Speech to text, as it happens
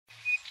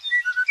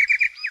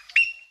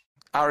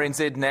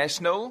RNZ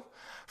National.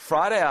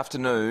 Friday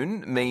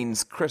afternoon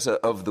means Critter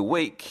of the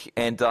Week,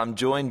 and I'm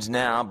joined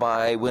now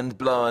by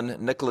windblown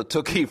Nicola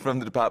Tukey from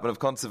the Department of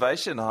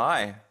Conservation.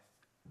 Hi.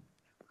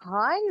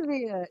 Hi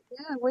there.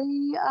 Yeah,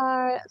 we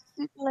are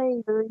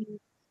certainly very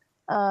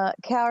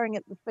cowering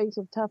at the feet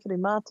of Tawhiri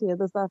Mātia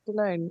this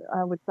afternoon,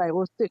 I would say,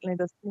 or certainly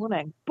this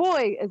morning.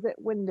 Boy, is it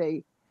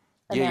windy.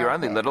 Yeah, you're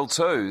only little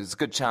too. There's a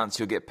good chance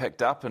you'll get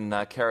picked up and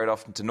carried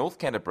off into North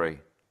Canterbury.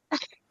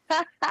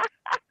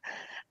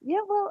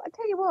 Yeah, well, I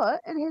tell you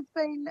what, it has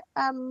been,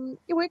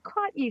 we're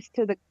quite used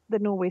to the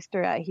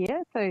nor'wester out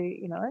here, so,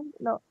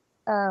 not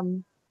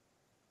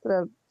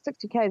sort of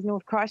 60 k's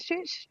north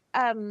Christchurch,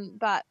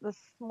 but this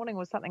morning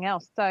was something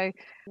else. So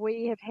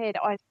we have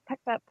I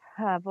picked up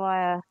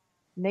via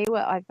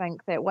Niwa, I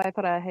think, that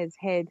Waipara has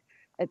had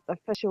its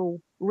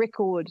official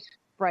record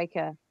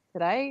breaker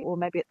today, or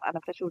maybe it's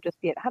unofficial just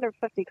yet,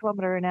 150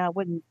 kilometre an hour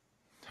winds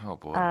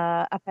up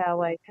our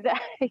way today.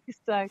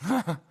 So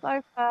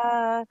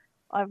far,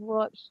 I've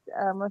watched,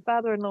 my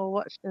father-in-law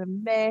watched a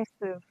massive,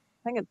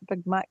 I think it's a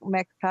big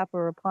macacarpa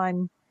or a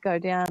pine go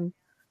down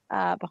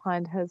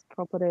behind his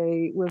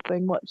property. We've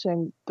been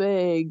watching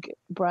big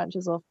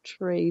branches off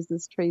trees.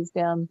 There's trees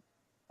down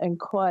in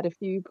quite a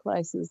few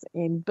places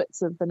and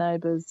bits of the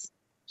neighbour's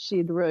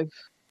shed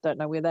roof. Don't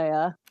know where they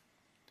are.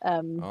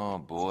 Oh,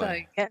 boy. So,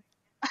 yeah,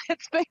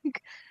 it's been,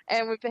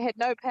 and we've had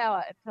no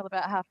power until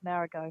about half an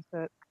hour ago,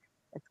 so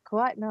it's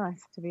quite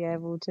nice to be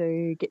able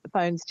to get the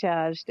phones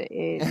charged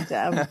and make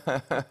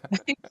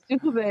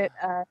sure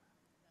that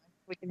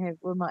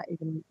we'll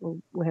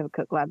have a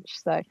cooked lunch.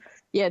 So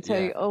yeah,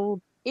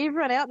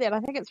 everyone out there, and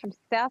I think it's from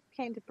South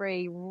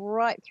Canterbury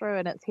right through,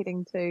 and it's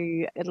heading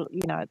to,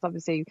 it's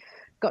obviously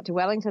got to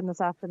Wellington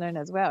this afternoon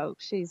as well.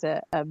 She's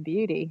a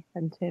beauty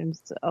in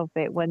terms of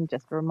that wind.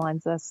 Just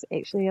reminds us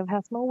actually of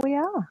how small we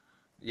are.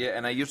 Yeah,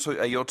 and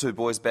are your two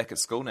boys back at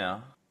school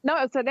now?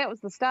 No, so that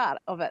was the start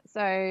of it.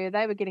 So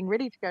they were getting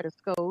ready to go to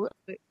school,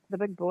 the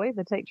big boy,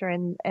 the teacher,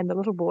 and the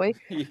little boy.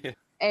 Yeah.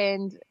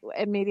 And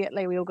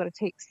immediately we all got a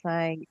text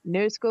saying,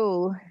 no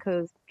school,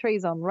 because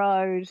trees on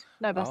road,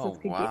 no buses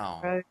could get to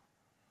the road.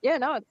 Yeah,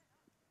 no,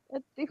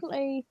 it's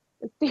definitely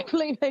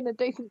been a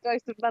decent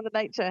dose of Mother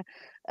Nature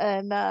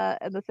in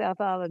the South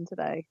Island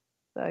today.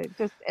 So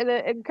just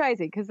and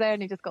crazy, because they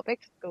only just got back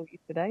to school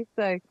yesterday.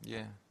 So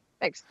yeah,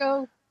 back to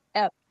school,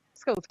 out,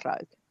 school's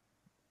closed.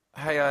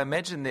 Hey, I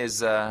imagine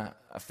there's a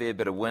fair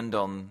bit of wind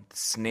on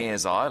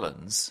Snares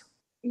Islands.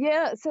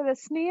 Yeah, so the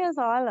Snares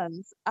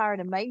Islands are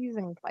an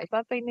amazing place.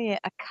 I've been there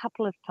a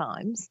couple of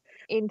times,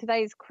 and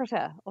today's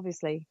critter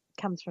obviously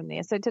comes from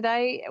there. So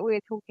today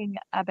we're talking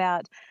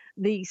about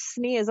the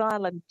Snares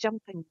Island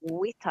jumping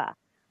weta,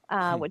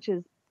 which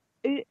is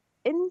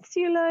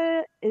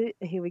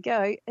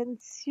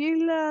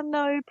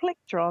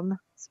Insulanoplectron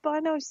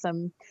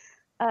spinosum,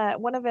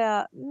 one of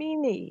our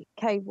many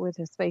cave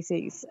weta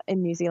species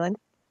in New Zealand,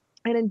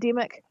 and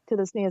endemic to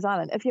the Snares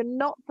Island. If you're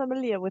not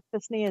familiar with the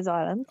Snares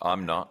Islands...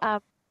 I'm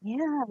not.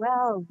 Yeah,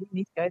 well, you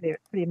need to go there.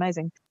 It's pretty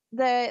amazing.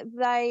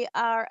 They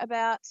are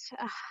about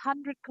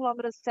 100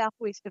 kilometres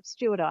southwest of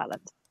Stewart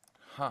Island.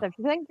 Huh. So if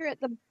you think you're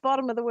at the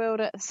bottom of the world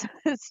at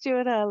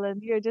Stewart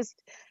Island, you're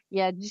just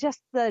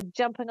the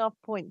jumping off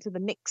point to the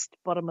next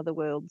bottom of the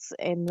worlds.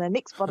 And the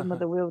next bottom of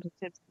the world in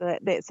terms of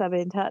that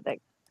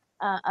sub-Antarctic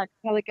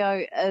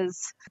archipelago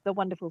is the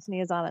wonderful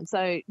Snares Island.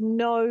 So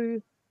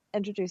no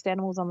introduced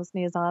animals on the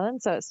Snares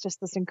Island, so it's just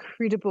this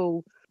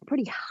incredible,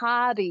 pretty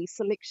hardy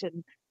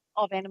selection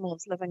of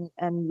animals living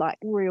in like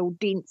real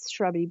dense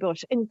shrubby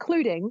bush,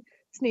 including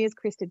Snares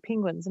crested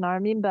penguins. And I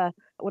remember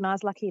when I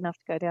was lucky enough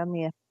to go down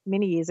there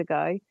many years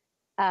ago,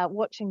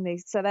 watching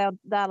these. So they're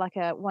like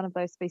one of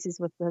those species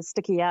with the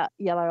sticky out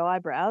yellow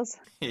eyebrows.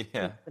 Yeah,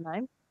 that's the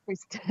name,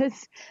 crested,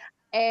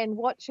 and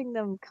watching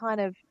them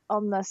kind of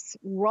on this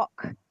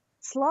rock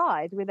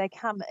slide where they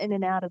come in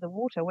and out of the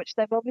water, which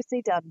they've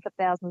obviously done for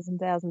thousands and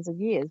thousands of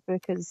years,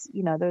 because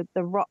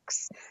the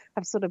rocks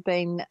have sort of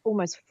been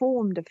almost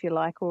formed, if you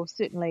like, or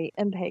certainly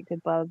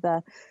impacted by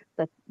the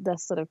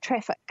sort of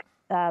traffic,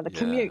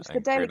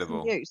 the daily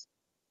commute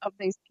of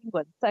these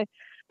penguins. So,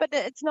 but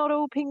it's not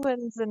all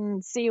penguins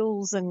and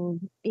seals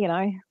and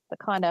the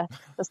kind of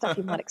the stuff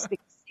you might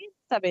expect in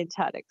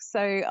sub-Antarctic.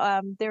 So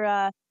there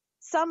are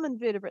some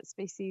invertebrate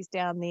species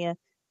down there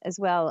as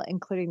well,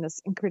 including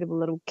this incredible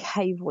little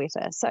cave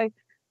weta. So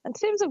in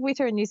terms of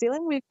weta in New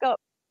Zealand, we've got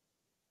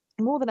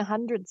more than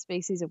 100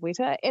 species of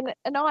weta. And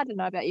I don't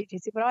know about you,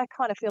 Jesse, but I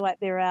kind of feel like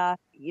there are,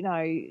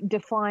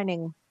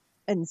 defining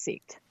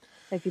insect,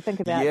 if you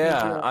think about it.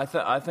 Yeah,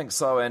 I think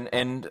so.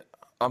 And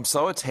I'm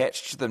so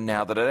attached to them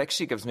now that it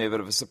actually gives me a bit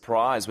of a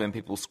surprise when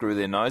people screw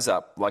their nose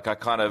up. Like I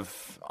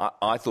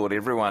thought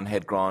everyone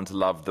had grown to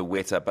love the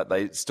weta, but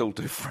they still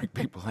do freak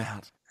people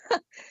out.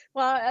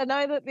 Well, I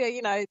know that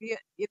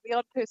the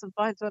odd person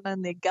finds one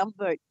in their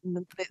gumboot,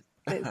 and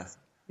that's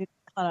kind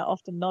of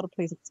often not a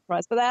pleasant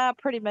surprise. But they are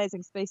pretty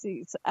amazing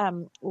species,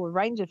 or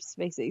range of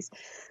species.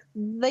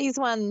 These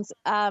ones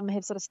have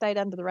sort of stayed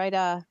under the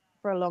radar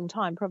for a long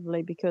time,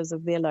 probably because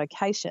of their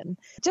location.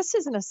 Just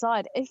as an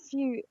aside, if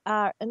you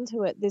are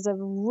into it,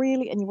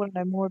 and you want to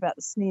know more about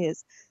the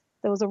snares,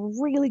 there was a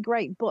really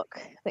great book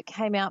that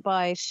came out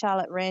by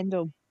Charlotte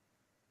Randall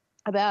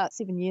about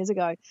 7 years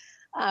ago,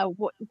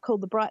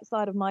 called The Bright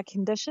Side of My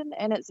Condition,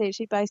 and it's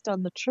actually based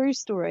on the true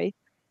story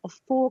of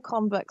 4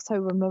 convicts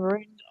who were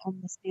marooned on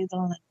the Snares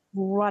Island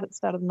right at the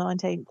start of the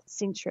 19th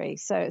century.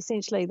 So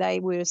essentially they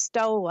were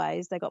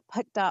stowaways. They got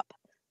picked up,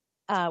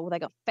 they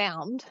got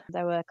found.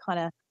 They were kind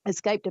of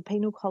escaped a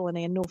penal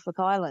colony in Norfolk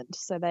Island.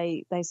 So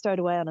they stowed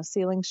away on a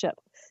sealing ship.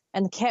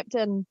 And the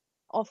captain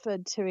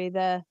offered to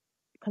either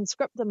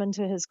conscript them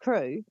into his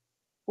crew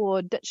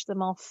or ditch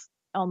them off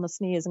on the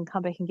Snares and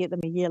come back and get them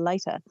a year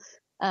later.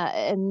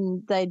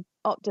 And they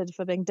opted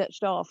for being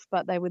ditched off,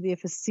 but they were there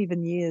for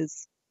 7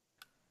 years.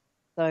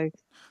 So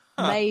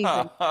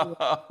amazing.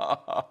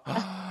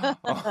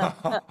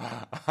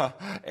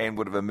 And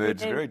would have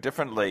emerged very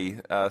differently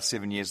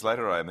 7 years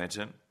later, I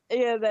imagine.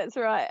 Yeah, that's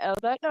right. I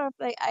don't know if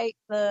they ate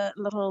the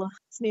little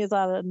Snares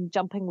Island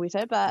jumping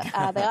weta, but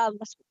they are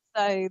little.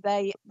 So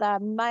the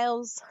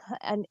males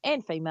and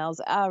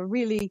females are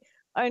really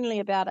only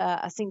about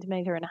a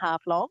centimetre and a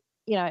half long,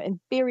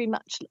 and very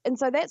much. And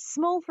so that's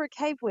small for a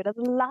cave weta.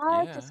 The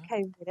largest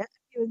cave weta, if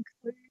you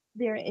include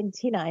their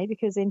antennae,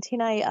 because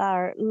antennae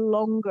are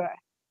longer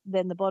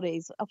than the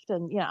bodies,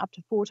 often, up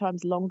to 4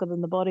 times longer than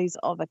the bodies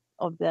of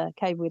the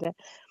cave weta.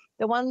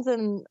 The ones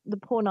in the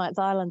Poor Knights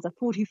Islands are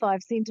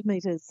 45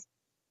 centimetres,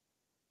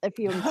 if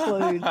you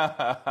include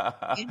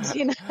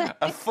antennae.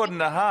 A foot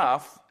and a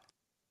half.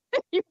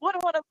 You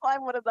wouldn't want to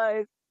find one of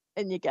those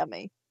in your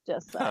gummy,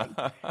 just saying.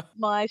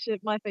 My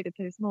feet are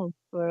too small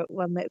for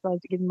one that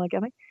size to get in my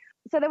gummy.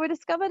 So they were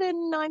discovered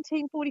in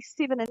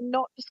 1947 and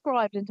not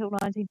described until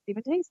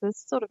 1970s. So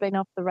it's sort of been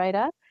off the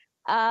radar.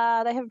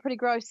 They have a pretty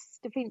gross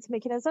defence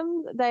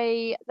mechanism.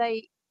 They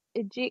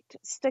eject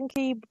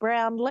stinky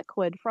brown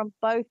liquid from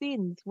both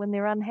ends when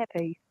they're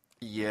unhappy.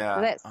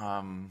 Yeah,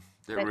 so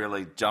that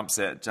really jumps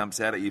out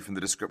at you from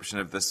the description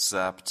of this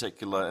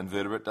particular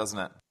invertebrate, doesn't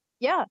it?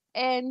 Yeah,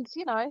 and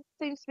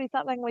seems to be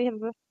something we have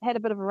had a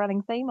bit of a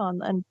running theme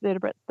on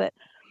invertebrates that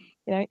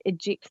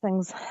eject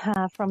things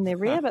from their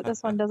rear, but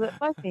this one does it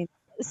both ends.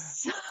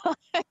 So,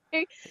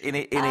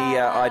 any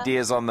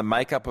ideas on the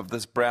makeup of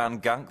this brown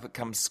gunk that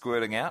comes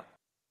squirting out?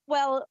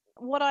 Well,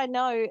 what I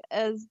know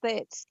is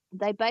that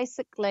they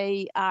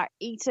basically are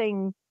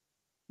eating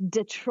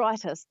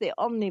detritus. They're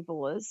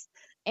omnivores,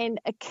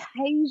 and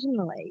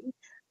occasionally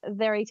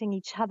they're eating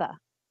each other,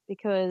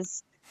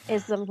 because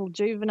as the little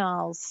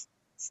juveniles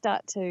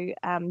start to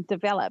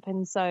develop,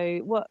 and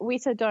so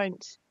weta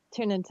don't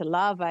turn into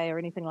larvae or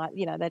anything like,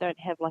 they don't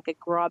have like a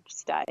grub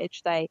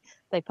stage. They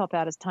pop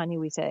out as tiny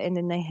weta, and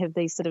then they have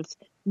these sort of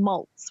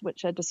molts,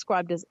 which are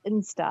described as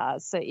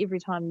instars. So every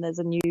time there's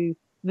a new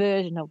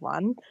version of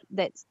one,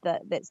 that's the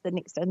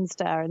next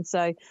instar. And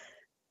so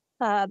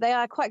they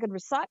are quite good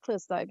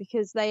recyclers, though,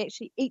 because they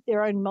actually eat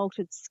their own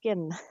molted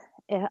skin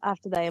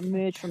after they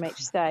emerge from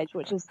each stage,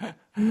 which is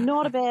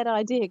not a bad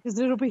idea because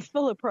it'll be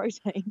full of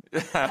protein.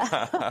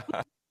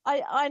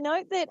 I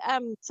note that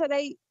so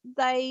they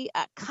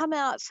come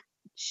out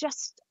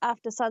just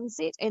after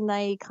sunset, and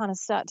they kind of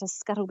start to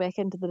scuttle back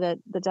into the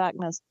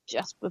darkness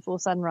just before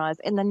sunrise,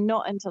 and they're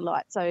not into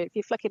light. So if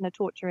you're flicking a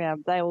torch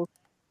around, they'll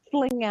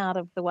fling out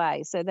of the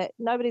way, so that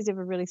nobody's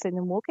ever really seen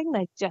them walking.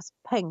 They just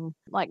ping,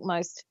 like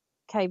most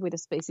cave weta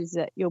species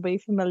that you'll be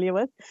familiar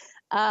with.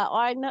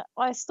 I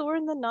saw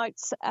in the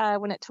notes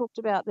when it talked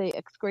about the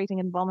excreting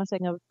and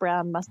vomiting of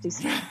brown, musty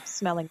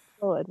smelling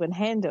fluid when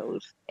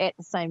handled at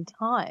the same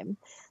time,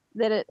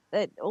 that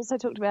it also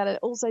talked about it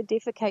also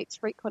defecates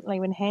frequently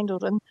when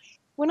handled. And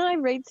when I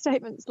read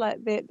statements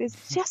like that, there's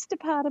just a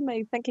part of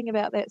me thinking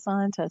about that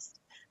scientist.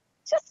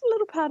 Just a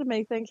little part of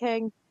me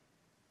thinking,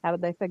 how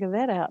did they figure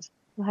that out?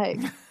 Like,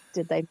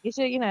 did they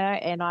measure,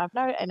 and I've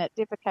known, and it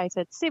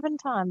defecated 7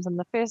 times in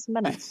the first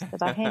minute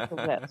that I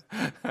handled it.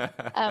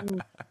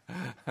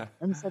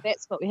 And so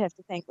that's what we have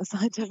to thank the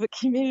scientific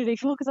community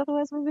for, because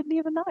otherwise we would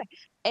never know.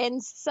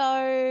 And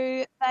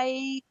so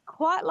they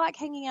quite like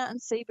hanging out in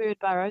seabird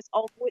burrows,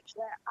 of which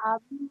there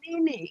are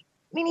many,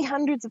 many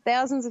hundreds of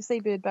thousands of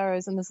seabird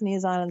burrows in the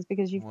Snares Islands,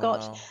 because you've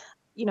got,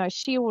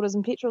 shearwaters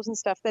and petrels and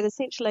stuff that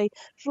essentially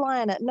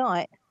fly in at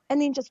night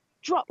and then just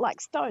drop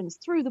like stones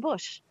through the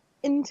bush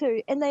and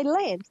they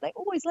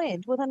always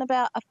land within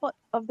about a foot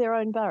of their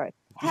own burrow.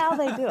 How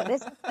they do it,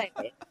 that's the thing.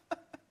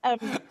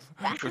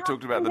 We've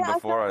talked about them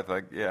before, I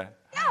think. Yeah,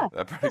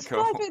 they're pretty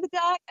cool. Fly through the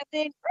dark, and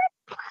then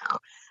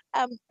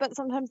but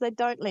sometimes they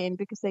don't land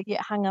because they get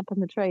hung up in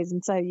the trees,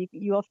 and so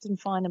you often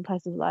find in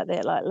places like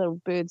that, like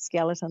little bird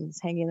skeletons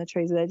hanging in the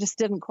trees. They just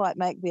didn't quite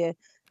make their.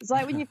 It's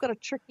like when you've got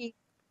trying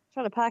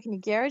to park in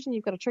your garage and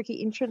you've got a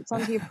tricky entrance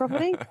onto your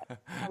property.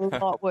 A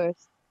lot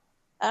worse.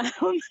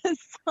 So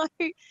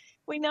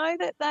we know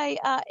that they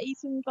are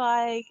eaten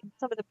by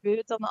some of the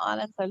birds on the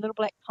island, so little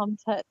black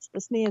tomtits,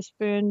 the Snares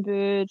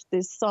fernbird,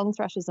 there's song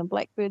thrushes and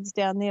blackbirds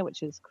down there,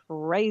 which is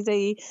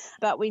crazy.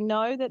 But we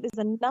know that there's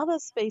another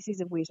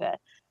species of weta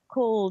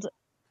called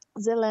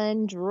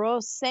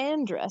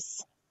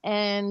Zelandrosandrus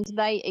and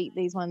they eat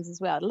these ones as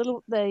well.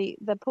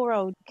 The poor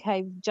old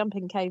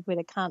jumping cave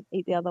weta can't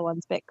eat the other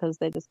ones back because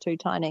they're just too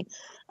tiny,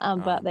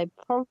 but they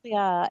probably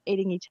are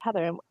eating each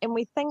other. And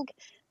we think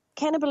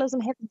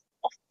cannibalism happens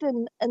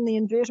often in the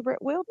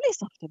invertebrate world,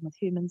 less often with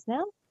humans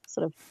now,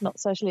 sort of not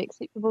socially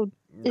acceptable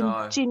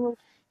in general.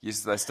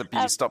 Yes,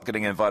 you stop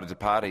getting invited to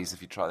parties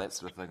if you try that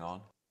sort of thing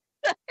on.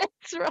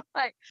 That's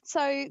right.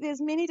 So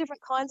there's many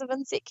different kinds of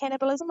insect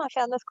cannibalism. I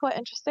found this quite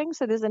interesting.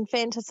 So there's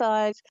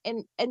infanticide,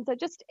 and so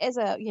just as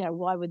a,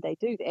 why would they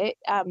do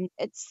that?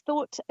 It's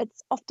thought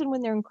it's often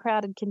when they're in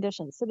crowded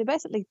conditions. So they're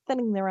basically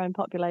thinning their own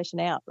population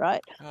out,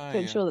 right, to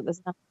ensure that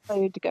there's enough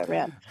food to go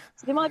around.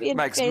 So there might be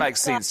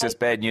makes sense. Just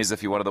bad news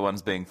if you're one of the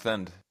ones being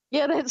thinned.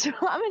 Yeah, that's right.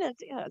 I mean,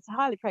 it's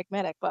highly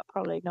pragmatic, but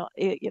probably not.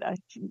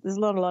 There's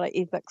not a lot of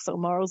ethics or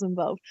morals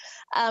involved.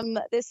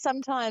 There's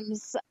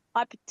sometimes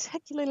I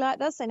particularly like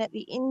this, and at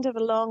the end of a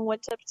long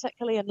winter,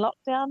 particularly in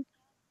lockdown,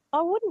 I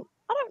don't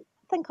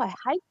think I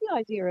hate the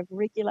idea of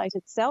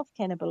regulated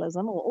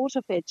self-cannibalism or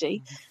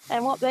autophagy.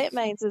 And what that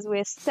means is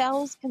where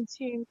cells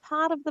consume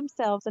part of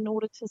themselves in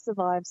order to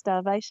survive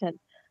starvation.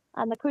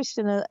 And the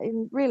question is,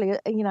 really,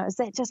 is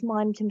that just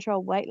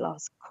mind-controlled weight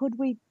loss? Could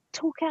we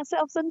talk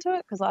ourselves into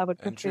it? Because I would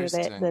prefer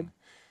that.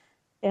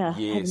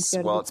 Yes,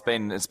 well, it's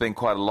been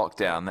quite a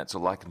lockdown. That's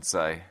all I can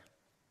say.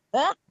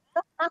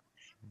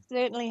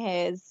 Certainly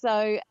has.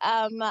 So,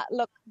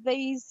 look,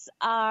 these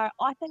are,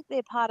 I think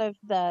they're part of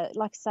the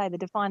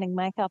defining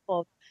makeup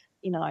of,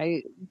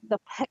 the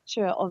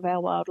picture of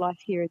our wildlife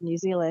here in New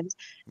Zealand.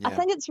 Yeah. I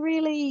think it's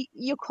really,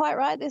 you're quite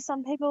right. There's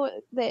some people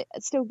that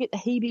still get the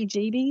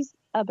heebie-jeebies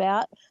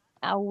about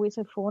our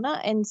weta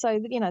fauna. And so,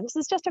 this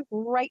is just a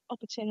great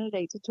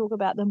opportunity to talk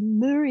about the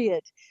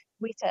myriad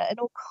weta and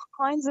all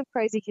kinds of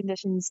crazy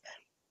conditions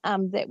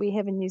that we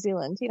have in New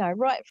Zealand,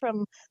 right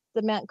from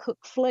the Mount Cook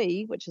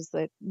flea, which is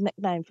the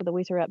nickname for the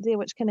weta up there,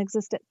 which can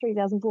exist at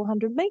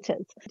 3,400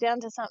 metres, down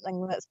to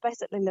something that's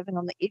basically living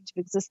on the edge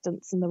of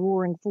existence in the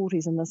roaring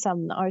 40s in the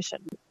Southern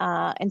Ocean.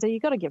 And so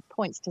you've got to give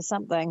points to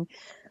something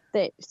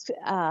that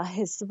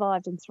has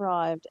survived and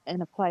thrived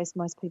in a place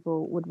most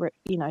people would,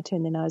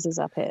 turn their noses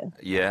up at.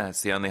 Yeah,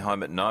 it's the only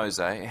home it knows,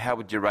 eh? How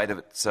would you rate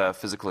its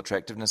physical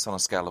attractiveness on a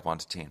scale of 1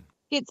 to 10?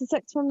 It's a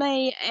 6 for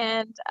me,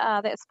 and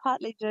that's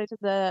partly due to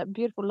the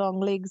beautiful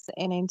long legs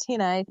and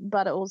antennae,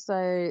 but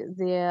also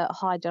their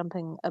high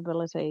jumping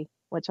ability,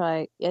 which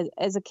I,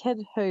 as a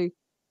kid who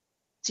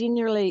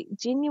genuinely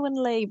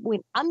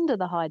went under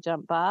the high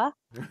jump bar,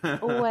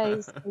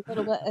 always a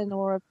little bit in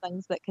awe of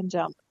things that can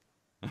jump.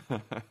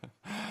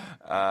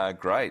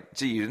 Great.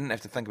 Gee, you didn't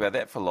have to think about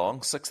that for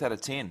long. 6 out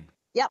of 10.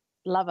 Yep,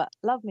 love it.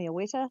 Love me a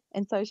weta,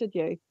 and so should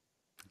you.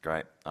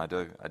 Great, I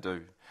do.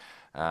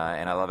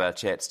 And I love our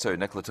chats too.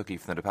 Nicola Tukey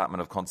from the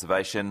Department of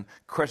Conservation,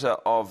 Critter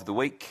of the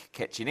Week.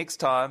 Catch you next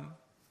time.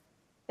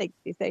 Thanks,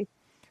 Jesse.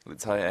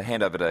 Let's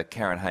hand over to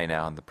Karen Hay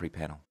now on the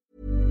pre-panel.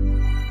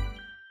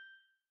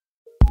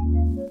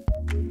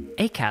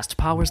 Acast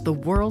powers the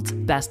world's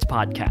best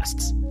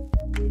podcasts.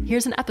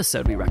 Here's an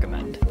episode we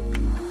recommend.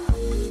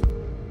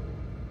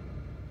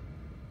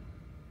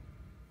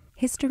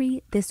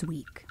 History This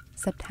Week,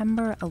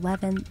 September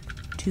 11th,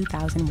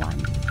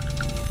 2001.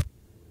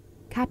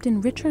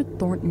 Captain Richard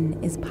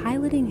Thornton is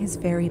piloting his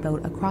ferry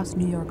boat across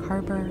New York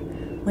Harbor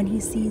when he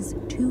sees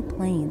 2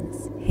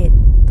 planes hit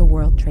the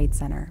World Trade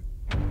Center.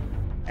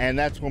 And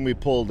that's when we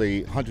pulled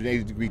a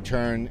 180-degree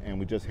turn and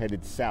we just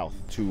headed south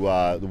to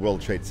the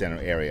World Trade Center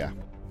area.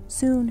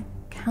 Soon,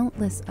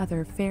 countless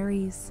other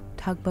ferries,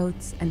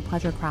 tugboats, and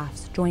pleasure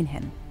crafts join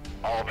him.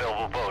 All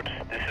available boats.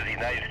 This is the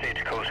United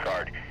States Coast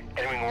Guard.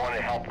 Anyone want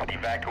to help with the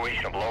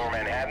evacuation of Lower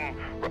Manhattan?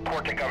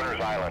 Report to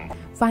Governor's Island.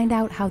 Find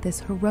out how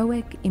this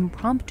heroic,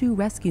 impromptu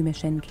rescue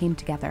mission came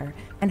together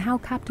and how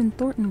Captain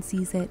Thornton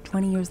sees it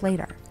 20 years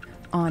later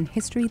on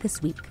History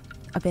This Week,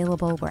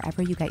 available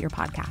wherever you get your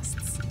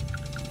podcasts.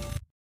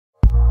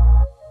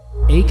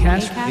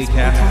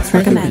 Acast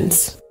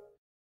recommends.